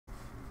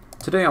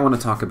Today I want to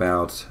talk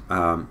about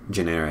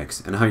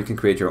generics and how you can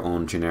create your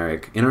own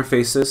generic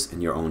interfaces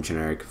and your own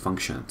generic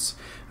functions.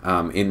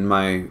 In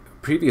my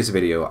previous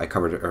video I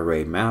covered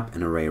array map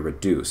and array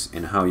reduce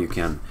and how you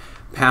can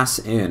pass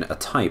in a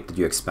type that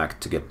you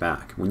expect to get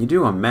back. When you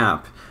do a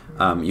map,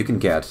 you can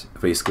get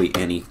basically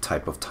any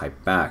type of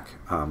type back,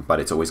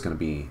 but it's always going to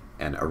be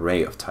an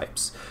array of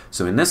types.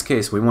 So in this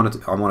case, I want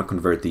to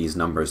convert these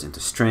numbers into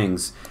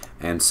strings,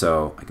 and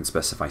so I can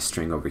specify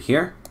string over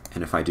here.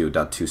 And if I do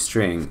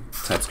 .toString,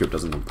 TypeScript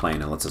doesn't complain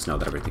and lets us know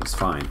that everything's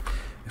fine.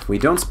 If we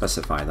don't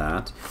specify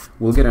that,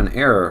 we'll get an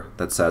error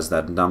that says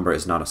that number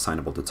is not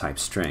assignable to type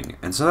string.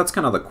 And so that's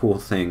kind of the cool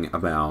thing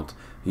about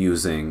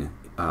using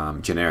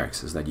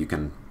generics, is that you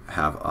can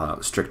have a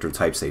stricter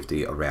type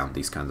safety around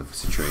these kinds of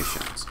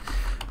situations.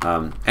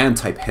 And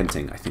type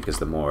hinting, I think, is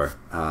the more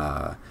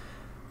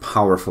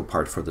powerful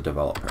part for the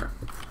developer.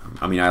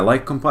 I mean, I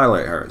like compiler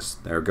errors.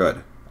 They're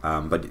good.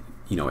 But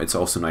you know, it's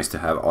also nice to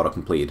have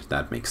autocomplete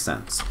that makes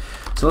sense.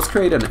 So let's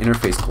create an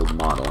interface called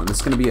model, and this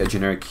is going to be a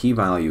generic key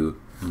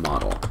value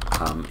model.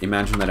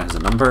 Imagine that it has a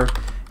number,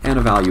 and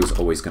a value is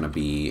always going to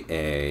be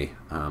a,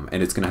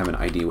 and it's going to have an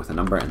ID with a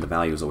number, and the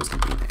value is always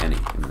going to be an any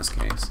in this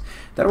case.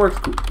 That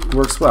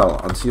works well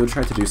until you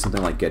try to do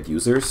something like get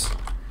users,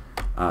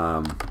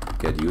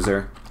 get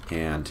user,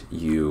 and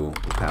you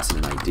pass in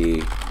an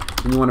ID,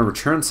 and you want to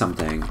return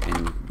something,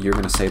 and you're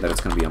going to say that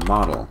it's going to be a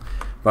model.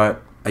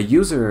 But a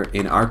user,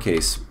 in our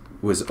case,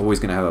 was always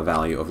going to have a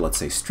value of, let's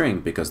say, string,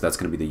 because that's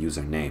going to be the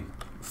username,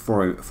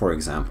 for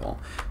example.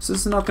 So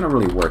this is not going to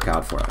really work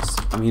out for us.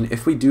 I mean,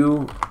 if we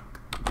do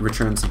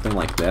return something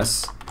like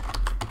this,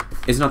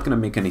 it's not going to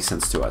make any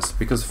sense to us,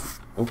 because,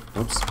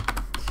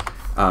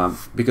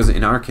 because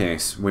in our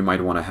case, we might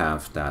want to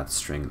have that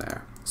string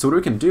there. So what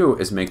we can do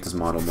is make this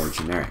model more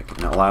generic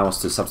and allow us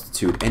to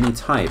substitute any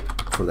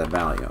type for that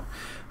value.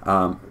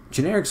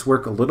 Generics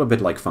work a little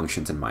bit like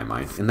functions in my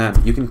mind, in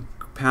that you can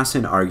pass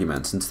in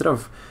arguments. Instead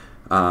of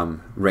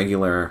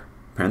regular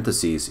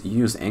parentheses, you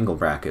use angle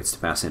brackets to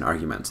pass in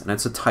arguments, and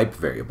it's a type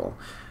variable.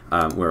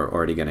 We're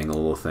already getting a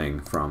little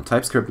thing from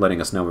TypeScript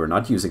letting us know we're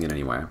not using it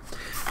anywhere.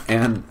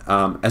 And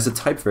as a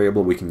type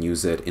variable, we can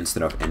use it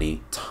instead of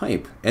any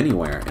type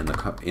anywhere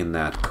in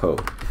that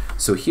code.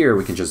 So here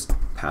we can just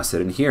pass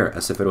it in here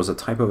as if it was a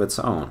type of its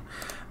own.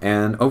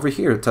 And over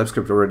here,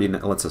 TypeScript already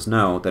lets us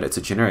know that it's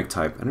a generic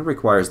type, and it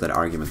requires that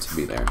argument to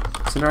be there.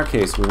 So in our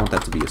case, we want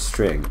that to be a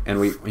string, and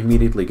we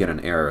immediately get an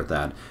error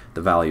that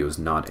the value is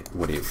not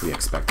what we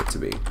expect it to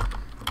be.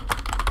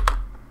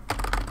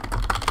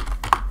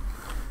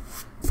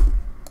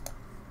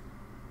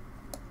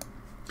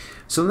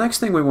 So the next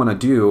thing we want to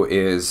do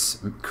is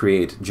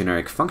create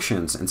generic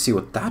functions and see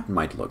what that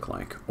might look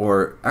like.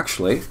 Or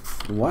actually,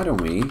 why don't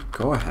we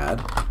go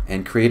ahead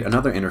and create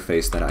another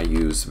interface that I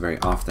use very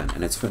often,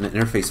 and it's an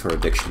interface for a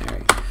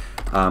dictionary.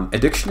 A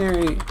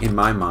dictionary, in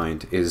my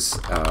mind, is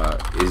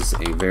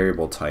a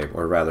variable type,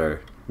 or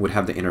rather would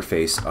have the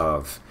interface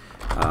of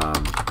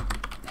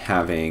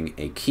having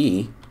a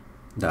key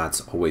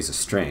that's always a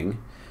string,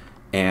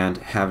 and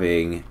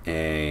having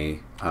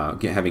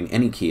having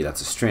any key that's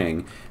a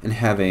string, and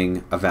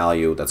having a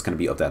value that's going to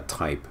be of that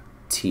type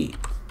t.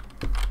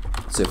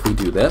 So if we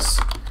do this,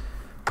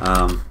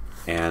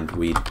 and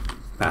we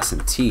pass in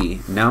t,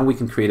 now we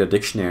can create a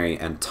dictionary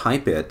and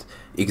type it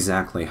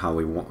exactly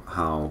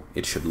how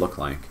it should look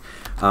like.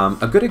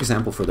 A good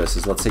example for this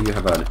is, let's say you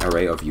have an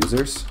array of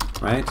users,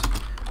 right?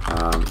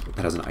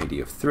 That has an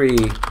ID of 3,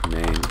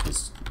 name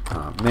is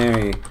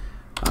Mary,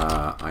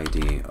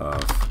 ID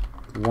of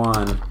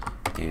 1,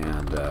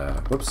 and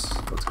whoops,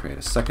 let's create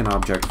a second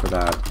object for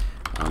that.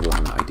 We'll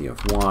have an ID of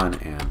 1,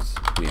 and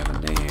we have a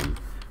name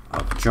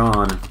of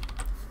John.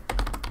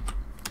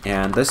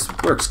 And this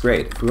works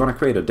great. If we want to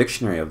create a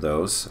dictionary of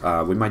those,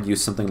 we might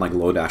use something like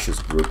Lodash's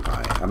group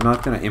by. I'm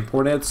not going to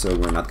import it, so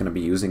we're not going to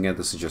be using it.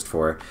 This is just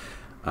for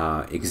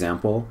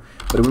example.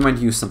 But we might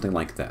use something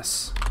like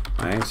this,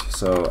 right?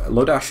 So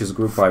Lodash's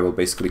group by will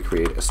basically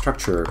create a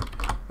structure.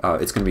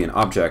 It's going to be an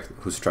object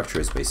whose structure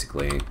is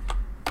basically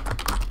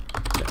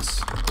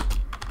this.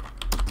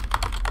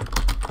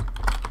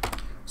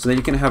 So that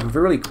you can have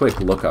really quick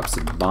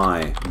lookups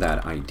by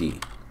that ID.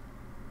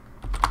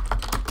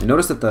 And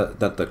notice that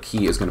the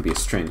key is going to be a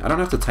string. I don't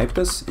have to type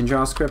this in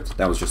JavaScript.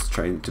 That was just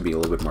trying to be a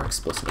little bit more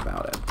explicit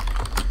about it.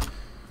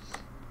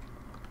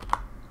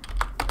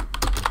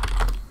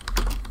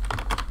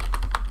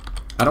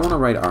 I don't want to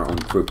write our own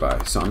group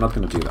by, so I'm not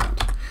going to do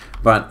that.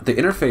 But the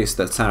interface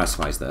that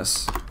satisfies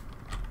this,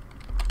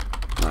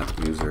 not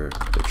user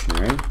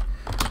dictionary,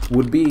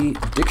 would be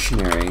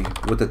dictionary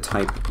with the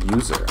type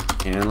user.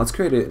 And let's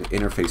create an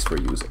interface for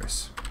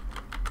users.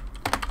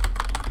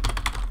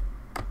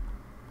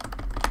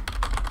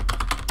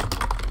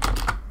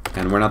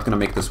 And we're not going to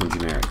make this one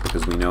generic,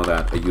 because we know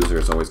that a user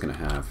is always going to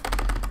have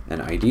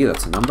an ID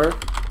that's a number,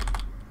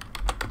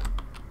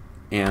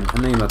 and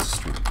a name that's a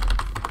string.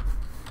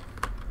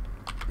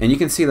 And you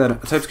can see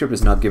that TypeScript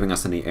is not giving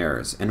us any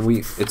errors. And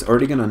it's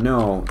already going to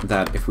know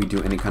that if we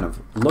do any kind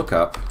of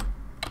lookup,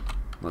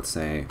 let's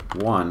say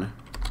 1,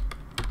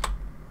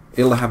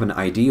 it'll have an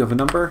ID of a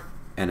number,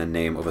 and a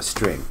name of a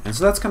string. And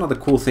so that's kind of the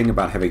cool thing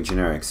about having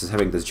generics, is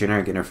having this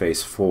generic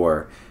interface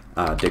for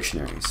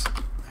dictionaries.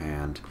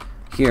 And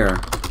here,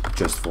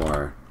 just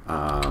for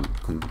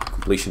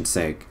completion's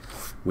sake,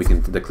 we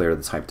can declare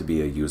the type to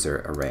be a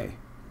user array.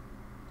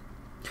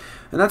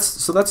 And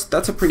that's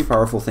a pretty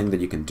powerful thing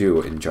that you can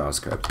do in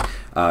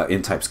JavaScript,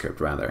 in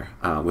TypeScript rather,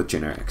 with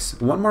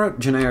generics.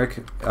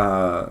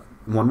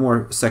 One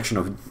more section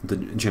of the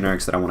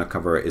generics that I want to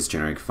cover is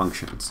generic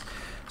functions.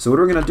 So what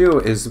we're going to do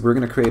is we're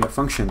going to create a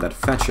function that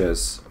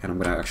fetches, and I'm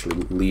going to actually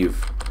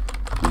leave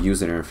the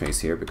user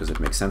interface here because it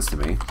makes sense to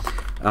me.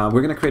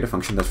 We're going to create a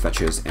function that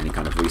fetches any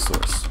kind of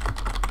resource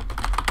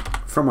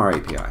from our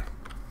API.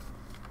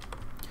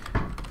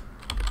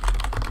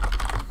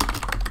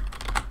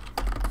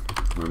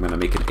 We're going to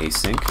make it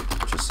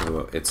async, just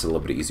so it's a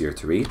little bit easier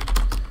to read.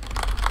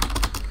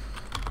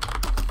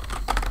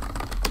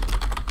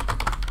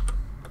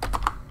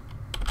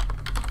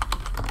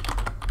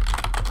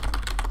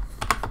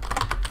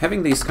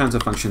 Having these kinds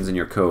of functions in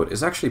your code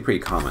is actually pretty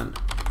common.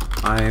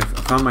 I've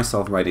found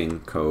myself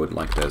writing code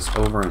like this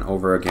over and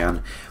over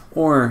again,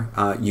 or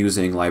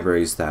using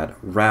libraries that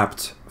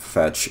wrapped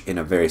fetch in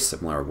a very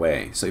similar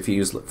way. So if you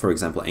use, for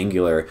example,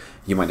 Angular,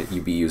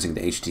 you'd be using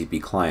the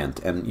HTTP client,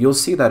 and you'll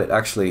see that it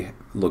actually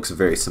looks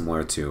very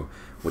similar to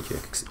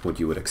what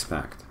you would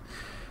expect.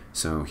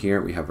 So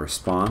here we have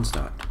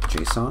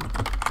response.json,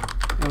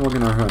 and we're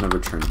going to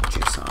return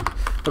JSON.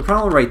 The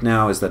problem right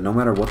now is that no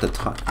matter what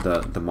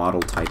the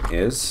model type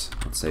is,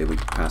 let's say we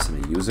pass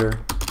in a user,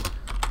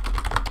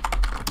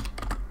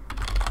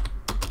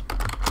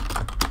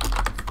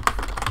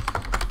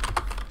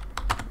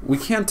 we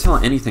can't tell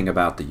anything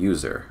about the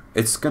user.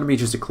 It's going to be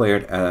just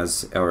declared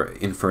as, or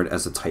inferred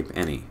as a type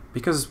any.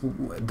 Because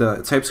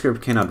the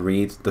TypeScript cannot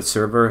read the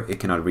server, it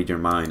cannot read your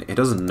mind. It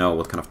doesn't know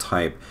what kind of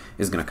type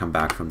is going to come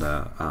back from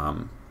the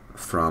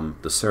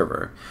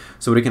server.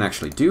 So what it can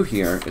actually do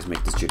here is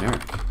make this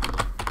generic.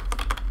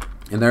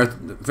 And there are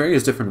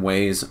various different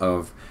ways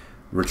of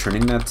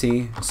returning that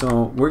T.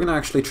 So we're going to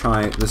actually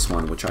try this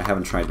one, which I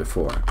haven't tried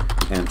before.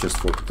 And just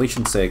for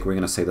completion's sake, we're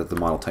going to say that the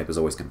model type is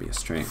always going to be a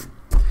string.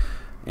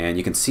 And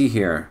you can see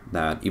here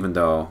that even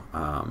though,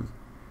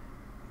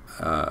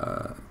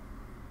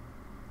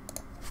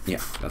 yeah,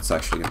 that's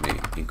actually going to be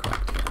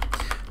incorrect here.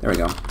 There we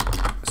go.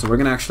 So we're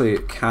going to actually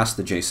cast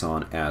the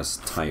JSON as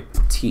type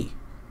T.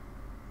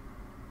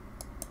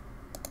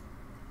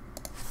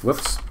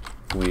 Whoops,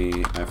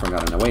 I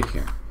forgot an await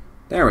here.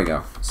 There we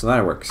go. So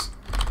that works.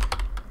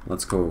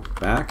 Let's go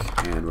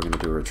back, and we're going to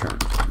do a return.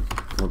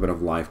 A little bit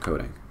of live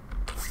coding.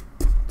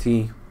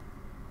 T.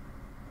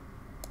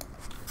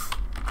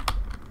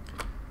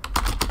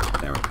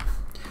 There we go.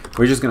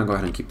 We're just going to go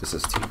ahead and keep this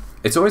as T.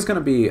 It's always going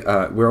to be,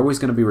 we're always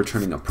going to be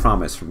returning a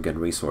promise from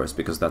getResource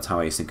because that's how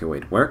async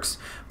await works.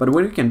 But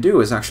what we can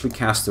do is actually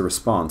cast the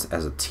response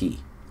as a T.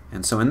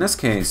 And so in this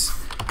case,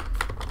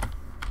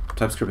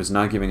 TypeScript is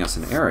not giving us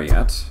an error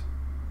yet,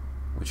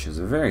 which is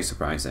very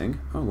surprising.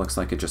 Oh, looks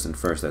like it just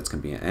infers that it's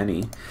going to be an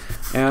any.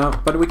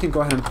 But we can go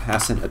ahead and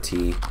pass in a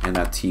T, and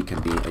that T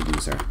can be a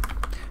user.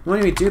 And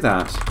when we do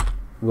that,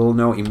 we'll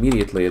know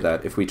immediately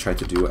that if we try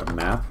to do a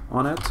map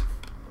on it,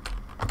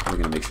 we're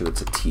going to make sure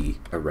that's a T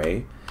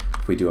array.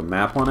 If we do a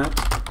map on it,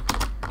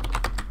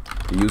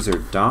 the user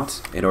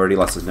dot, it already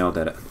lets us know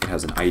that it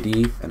has an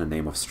ID and a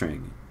name of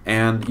string.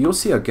 And you'll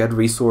see a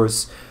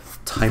getResource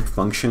type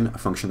function, a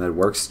function that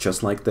works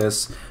just like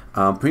this,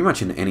 pretty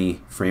much in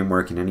any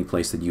framework, in any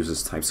place that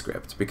uses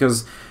TypeScript.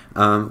 Because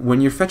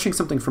when you're fetching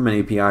something from an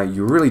API,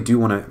 you really do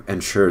want to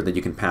ensure that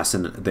you can pass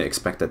in the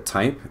expected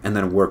type and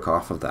then work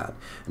off of that.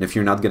 And if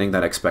you're not getting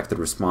that expected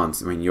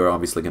response, I mean, you're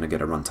obviously going to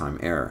get a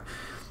runtime error.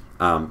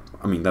 I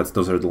mean,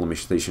 those are the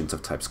limitations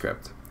of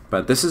TypeScript.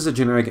 But this is a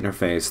generic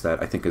interface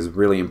that I think is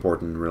really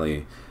important,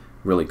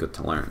 really good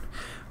to learn.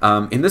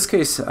 In this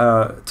case,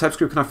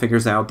 TypeScript kind of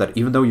figures out that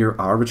even though you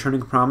are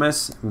returning a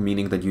promise,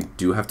 meaning that you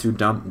do have to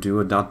do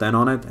a .then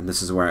on it, and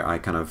this is where I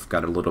kind of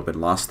got a little bit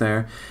lost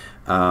there,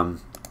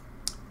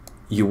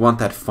 you want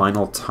that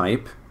final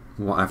type,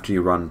 after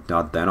you run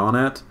 .then on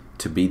it,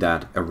 to be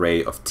that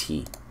array of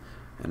T.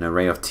 An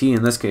array of T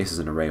in this case is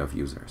an array of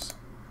users.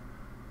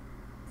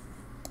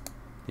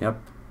 Yep.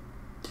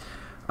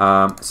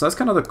 So that's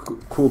kind of the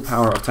cool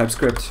power of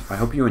TypeScript. I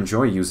hope you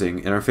enjoy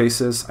using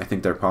interfaces. I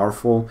think they're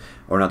powerful,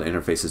 or not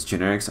interfaces,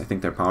 generics. I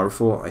think they're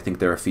powerful. I think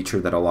they're a feature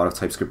that a lot of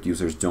TypeScript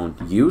users don't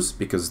use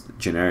because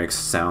generics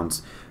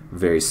sounds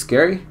very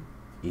scary,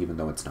 even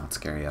though it's not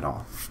scary at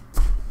all.